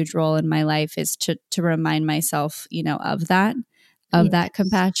such a huge role in my life, is to remind myself, of that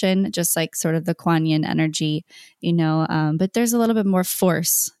compassion, just like sort of the Kuan Yin energy, but there's a little bit more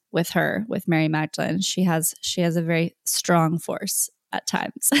force with Mary Magdalene. She has a very strong force at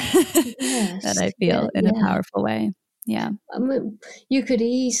times that I feel in a powerful way. Yeah. You could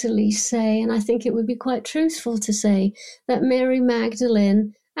easily say, and I think it would be quite truthful to say, that Mary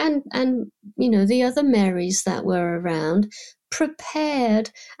Magdalene and the other Marys that were around prepared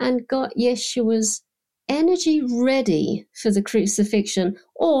and got Yeshua's energy ready for the crucifixion,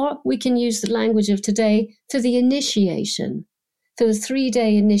 or we can use the language of today, for the initiation, for the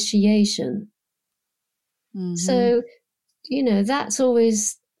 3-day initiation. Mm-hmm. So,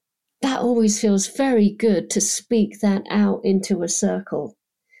 that always feels very good to speak that out into a circle.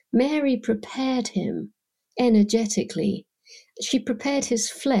 Mary prepared him energetically. She prepared his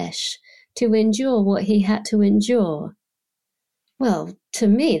flesh to endure what he had to endure. Well, to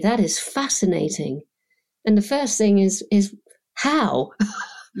me, that is fascinating. And the first thing is how?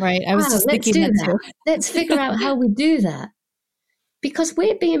 Right. I was just thinking that too. Let's figure out how we do that. Because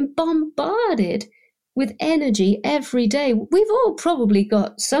we're being bombarded with energy every day. We've all probably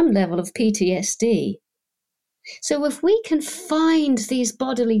got some level of PTSD. So if we can find these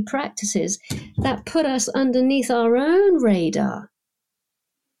bodily practices that put us underneath our own radar,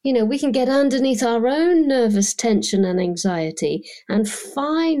 we can get underneath our own nervous tension and anxiety and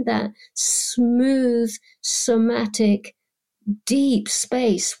find that smooth, somatic, deep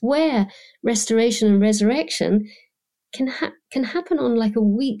space where restoration and resurrection can happen on like a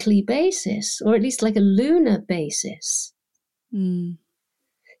weekly basis, or at least like a lunar basis.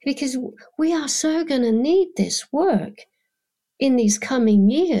 Because we are so going to need this work in these coming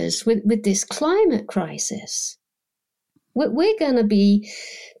years with this climate crisis. We're going to be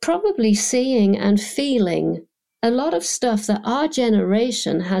probably seeing and feeling a lot of stuff that our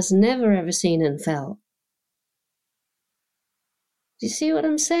generation has never ever seen and felt. Do you see what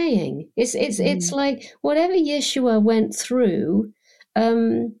I'm saying? It's like whatever Yeshua went through,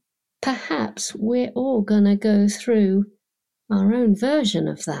 perhaps we're all going to go through our own version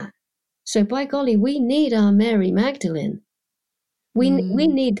of that. So by golly, we need our Mary Magdalene. We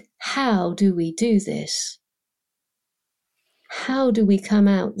need, how do we do this? How do we come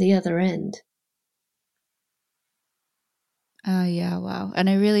out the other end? Yeah, wow. And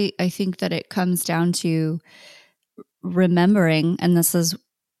I think that it comes down to remembering, and this is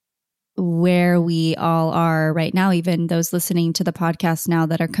where we all are right now, even those listening to the podcast now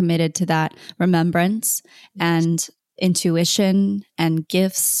that are committed to that remembrance and intuition and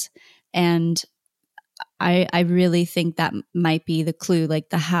gifts. And I really think that might be the clue, like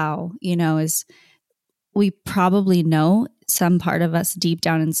the how, is we probably know, some part of us deep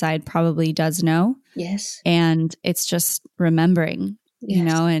down inside probably does know. Yes. And it's just remembering,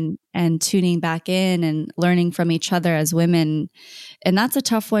 and tuning back in and learning from each other as women. And that's a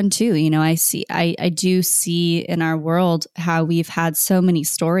tough one too. I do see in our world how we've had so many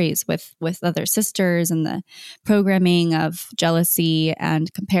stories with other sisters and the programming of jealousy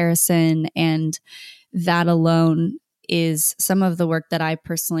and comparison. And that alone is some of the work that I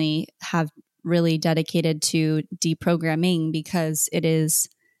personally have really dedicated to deprogramming, because it is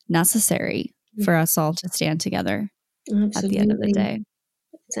necessary for us all to stand together. Absolutely. At the end of the day.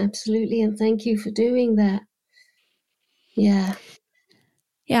 Absolutely. And thank you for doing that. Yeah.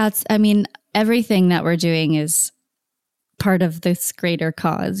 Yeah. Everything that we're doing is part of this greater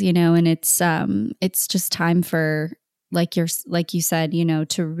cause, and it's just time for, like you said,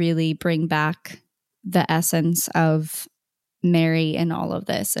 to really bring back the essence of Mary in all of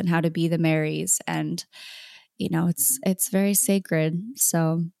this, and how to be the Marys. And, it's very sacred.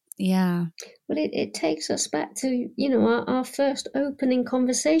 So, yeah. Well, it takes us back to, our first opening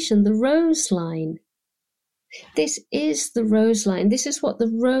conversation, the rose line. This is the rose line. This is what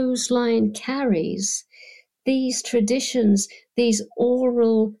the rose line carries. These traditions, these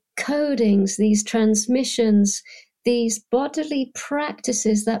oral codings, these transmissions, these bodily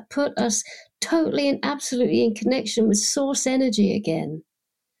practices that put us totally and absolutely in connection with source energy again.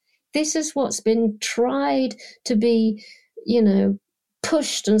 This is what's been tried to be,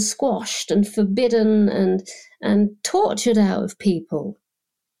 pushed and squashed and forbidden and tortured out of people.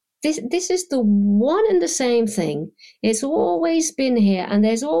 This is the one and the same thing. It's always been here, and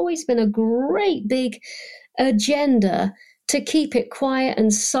there's always been a great big agenda to keep it quiet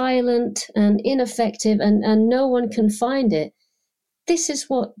and silent and ineffective, and no one can find it. This is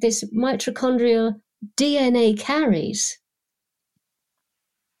what this mitochondrial DNA carries.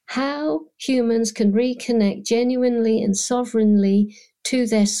 How humans can reconnect genuinely and sovereignly to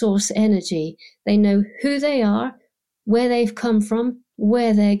their source energy. They know who they are, where they've come from,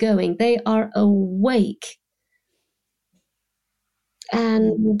 where they're going. They are awake.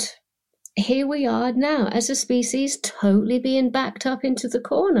 And here we are now as a species, totally being backed up into the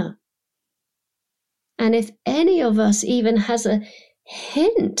corner. And if any of us even has a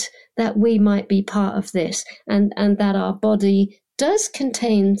hint that we might be part of this, and that our body does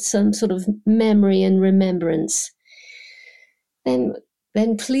contain some sort of memory and remembrance, then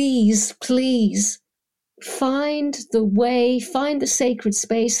please find the way, find the sacred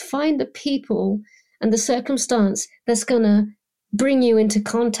space, find the people and the circumstance that's going to bring you into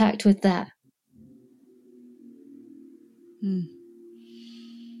contact with that.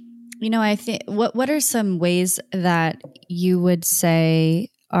 I think, what are some ways that you would say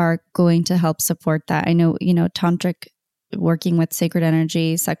are going to help support that? I know, tantric, working with sacred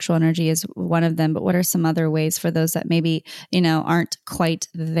energy, sexual energy is one of them, but what are some other ways for those that maybe, aren't quite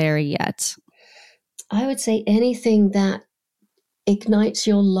there yet? I would say anything that ignites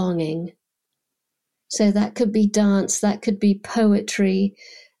your longing. So that could be dance, that could be poetry,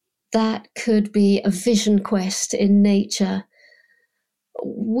 that could be a vision quest in nature.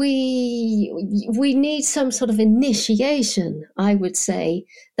 We need some sort of initiation, I would say,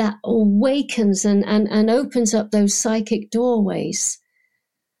 that awakens and opens up those psychic doorways.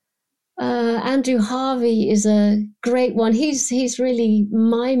 Andrew Harvey is a great one. He's really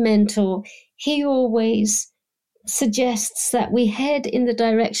my mentor. He always suggests that we head in the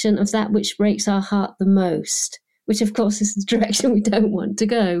direction of that which breaks our heart the most, which of course is the direction we don't want to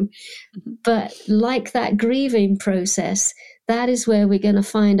go. Mm-hmm. But like that grieving process, that is where we're going to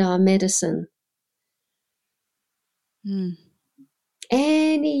find our medicine.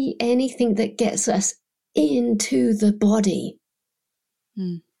 Anything that gets us into the body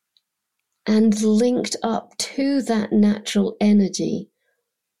and linked up to that natural energy,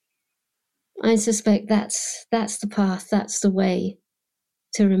 I suspect that's the path, that's the way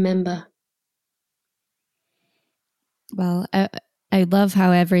to remember. Well, I love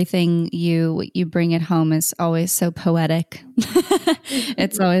how everything you bring it home is always so poetic.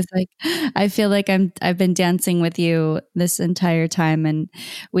 It's always like, I feel like I've been dancing with you this entire time, and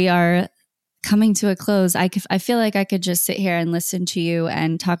we are coming to a close. I feel like I could just sit here and listen to you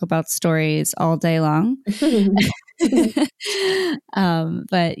and talk about stories all day long.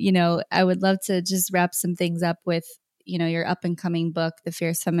 But I would love to just wrap some things up with, your up and coming book, The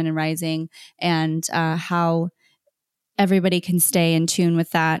Fierce Feminine Rising, and how everybody can stay in tune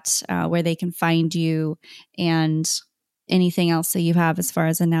with that, where they can find you, and anything else that you have as far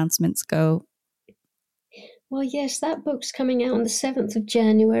as announcements go. Well, yes, that book's coming out on the 7th of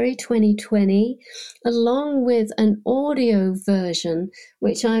January, 2020, along with an audio version,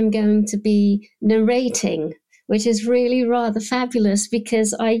 which I'm going to be narrating, which is really rather fabulous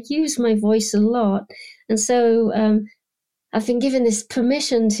because I use my voice a lot. And so I've been given this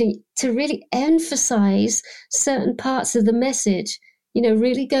permission to really emphasize certain parts of the message,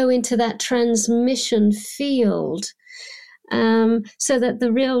 really go into that transmission field. So that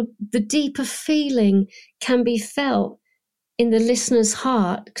the deeper feeling can be felt in the listener's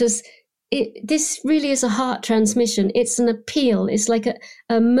heart, because this really is a heart transmission. It's an appeal. It's like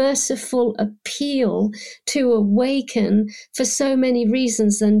a merciful appeal to awaken for so many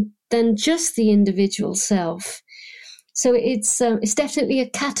reasons than just the individual self. So it's definitely a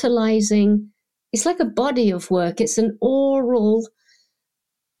catalyzing. It's like a body of work. It's an oral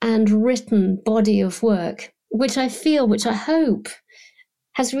and written body of work, which I hope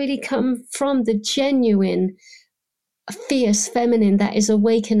has really come from the genuine, fierce feminine that is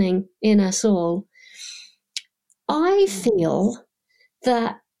awakening in us all. I feel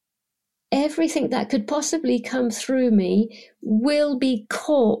that everything that could possibly come through me will be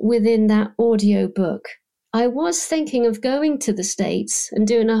caught within that audio book. I was thinking of going to the States and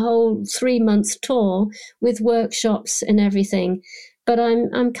doing a whole 3-month tour with workshops and everything. But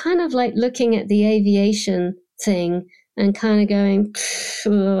I'm kind of like looking at the aviation thing and kind of going,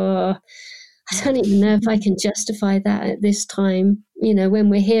 I don't even know if I can justify that at this time, when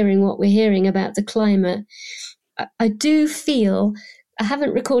we're hearing what we're hearing about the climate. I do feel, I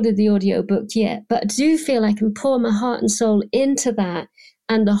haven't recorded the audiobook yet, but I do feel I can pour my heart and soul into that,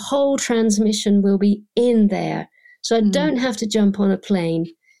 and the whole transmission will be in there. So I don't have to jump on a plane,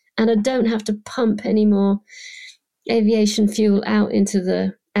 and I don't have to pump any more aviation fuel out into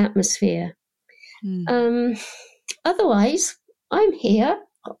the atmosphere. Otherwise, I'm here,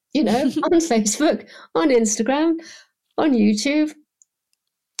 on Facebook, on Instagram, on YouTube,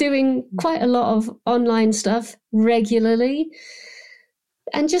 doing quite a lot of online stuff regularly,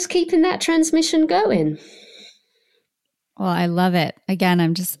 and just keeping that transmission going. Well, I love it. Again,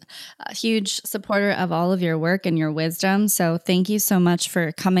 I'm just a huge supporter of all of your work and your wisdom. So thank you so much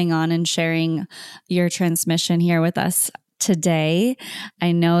for coming on and sharing your transmission here with us today.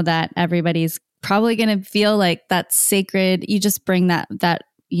 I know that everybody's probably going to feel like that's sacred. You just bring that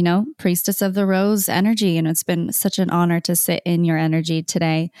priestess of the rose energy. And it's been such an honor to sit in your energy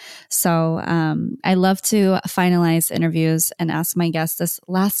today. So I love to finalize interviews and ask my guests this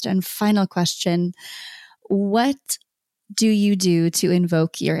last and final question. What do you do to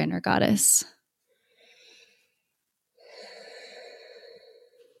invoke your inner goddess?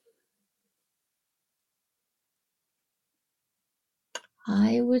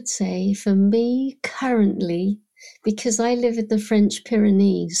 I would say for me currently, because I live in the French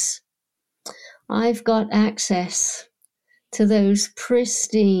Pyrenees, I've got access to those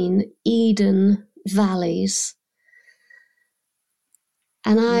pristine Eden valleys.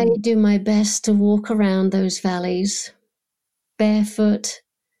 And I do my best to walk around those valleys barefoot,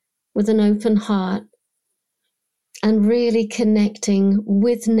 with an open heart, and really connecting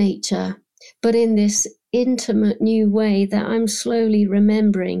with nature, but in this intimate new way that I'm slowly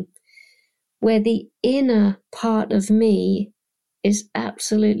remembering, where the inner part of me is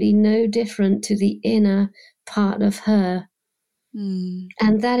absolutely no different to the inner part of her.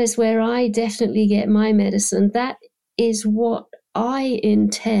 And that is where I definitely get my medicine. That is what I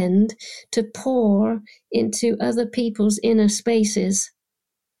intend to pour into other people's inner spaces.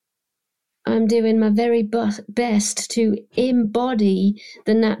 I'm doing my very best to embody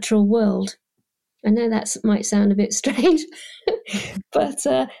the natural world. I know that might sound a bit strange, but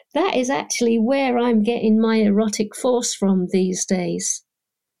that is actually where I'm getting my erotic force from these days.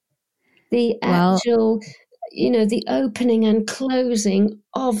 The actual, the opening and closing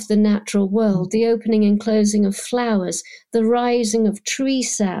of the natural world, the opening and closing of flowers, the rising of tree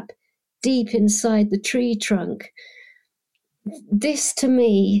sap deep inside the tree trunk. This to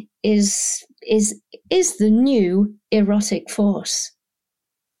me is the new erotic force.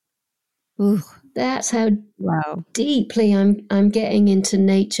 Ooh. That's how deeply I'm getting into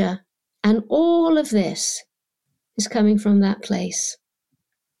nature, and all of this is coming from that place.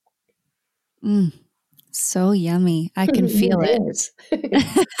 So yummy. I can feel it.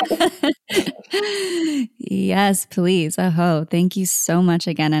 Yes, please. Oh, thank you so much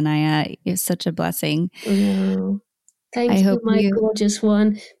again, Anaya. You're such a blessing. Oh, thank you, my gorgeous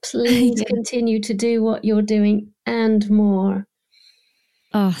one. Please continue to do what you're doing and more.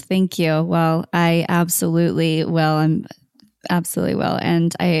 Oh, thank you. Well, I absolutely will. I'm absolutely will.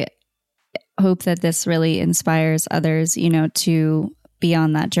 And I hope that this really inspires others, to be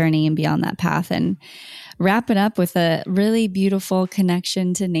on that journey and be on that path, and wrap it up with a really beautiful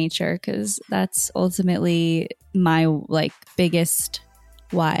connection to nature, because that's ultimately my biggest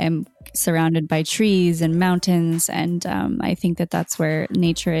why. I'm surrounded by trees and mountains, and I think that that's where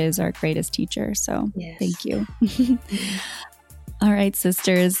nature is our greatest teacher. So yes. Thank you. All right,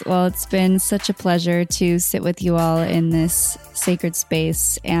 sisters. Well, it's been such a pleasure to sit with you all in this sacred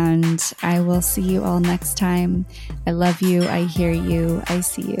space, and I will see you all next time. I love you. I hear you. I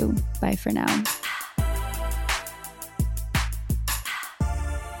see you. Bye for now.